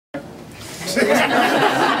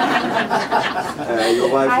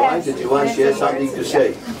Your wife, did you want to share something to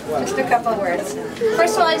say? Just a couple words.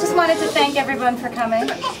 First of all, I just wanted to thank everyone for coming.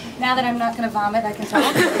 Now that I'm not going to vomit, I can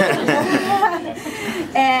talk.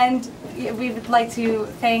 And we would like to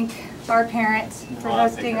thank our parents for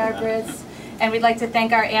hosting our Bris. And we'd like to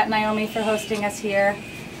thank our Aunt Naomi for hosting us here.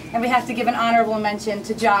 And we have to give an honorable mention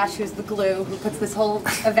to Josh, who's the glue, who puts this whole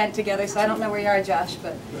event together. So I don't know where you are, Josh,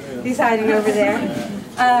 but he's hiding over there.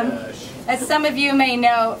 As some of you may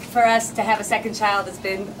know, for us to have a second child has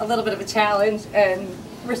been a little bit of a challenge, and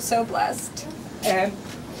we're so blessed. And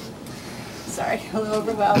sorry, a little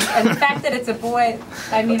overwhelmed. And the fact that it's a boy,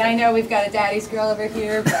 I mean, I know we've got a daddy's girl over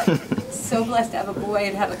here, but so blessed to have a boy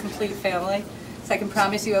and have a complete family. So I can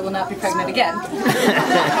promise you I will not be pregnant again.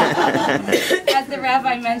 As the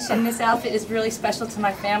rabbi mentioned, this outfit is really special to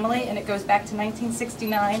my family, and it goes back to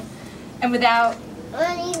 1969. And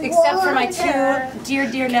except for my two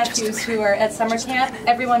dear nephews who are at summer camp,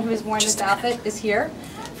 everyone who has worn this outfit is here,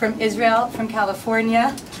 from Israel, from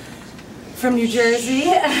California, from New Jersey,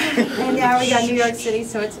 and now we got New York City,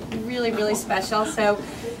 so it's really special. So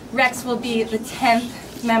Rex will be the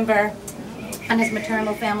 10th member on his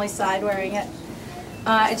maternal family side wearing it.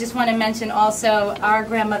 I just want to mention also our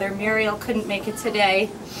grandmother Muriel couldn't make it today.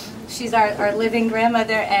 She's our living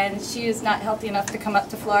grandmother, and she is not healthy enough to come up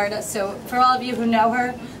to Florida. So for all of you who know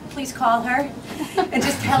her, please call her and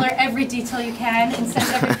just tell her every detail you can and send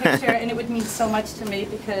every picture, and it would mean so much to me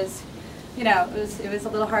because, you know, it was a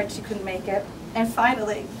little hard she couldn't make it. And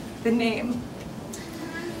finally, the name.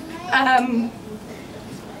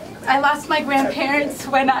 I lost my grandparents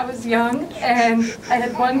when I was young, and I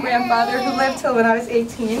had one grandfather who lived till when I was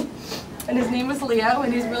 18, and his name was Leo,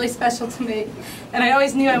 and he was really special to me. And I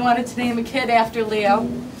always knew I wanted to name a kid after Leo,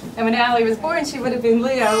 and when Allie was born, she would have been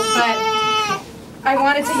Leo, but I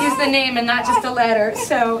wanted to use the name and not just a letter,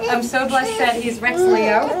 so I'm so blessed that he's Rex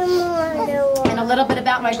Leo. And a little bit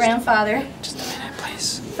about my grandfather. Just a minute,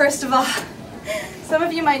 please. First of all, some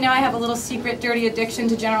of you might know I have a little secret dirty addiction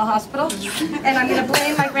to General Hospital, and I'm going to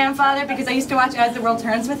blame my grandfather because I used to watch As the World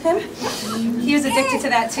Turns with him. He was addicted to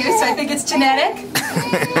that too, so I think it's genetic.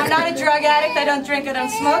 I'm not a drug addict, I don't drink, I don't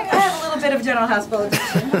smoke. I have a little bit of General Hospital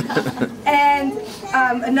addiction. And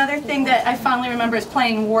another thing that I fondly remember is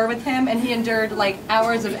playing war with him, and he endured like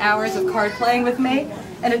hours of card playing with me,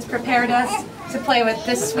 and it's prepared us to play with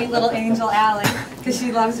this sweet little angel Allie, because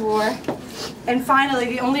she loves war. And finally,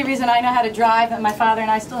 the only reason I know how to drive and my father and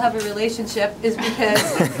I still have a relationship is because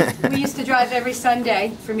we used to drive every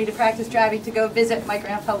Sunday for me to practice driving to go visit my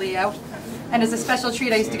grandpa Leo. And as a special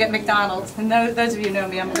treat, I used to get McDonald's. And those of you who know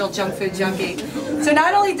me, I'm a real junk food junkie. So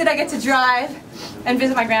not only did I get to drive and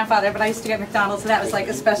visit my grandfather, but I used to get McDonald's, so that was like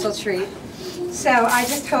a special treat. So I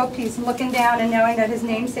just hope he's looking down and knowing that his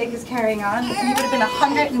namesake is carrying on. He would have been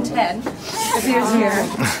 110 if he was here.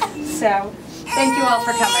 So thank you all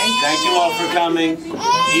for coming. Thank you all for coming.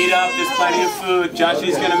 Eat up, there's plenty of food.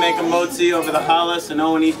 Joshy's going to make a motzi over the challah, so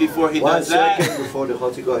no one eats before he does that. 1 second before the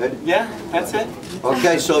chotzi, go ahead. Yeah, that's it.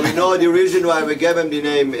 Okay, so we know the reason why we gave him the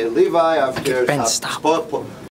name Levi after Ben, stop.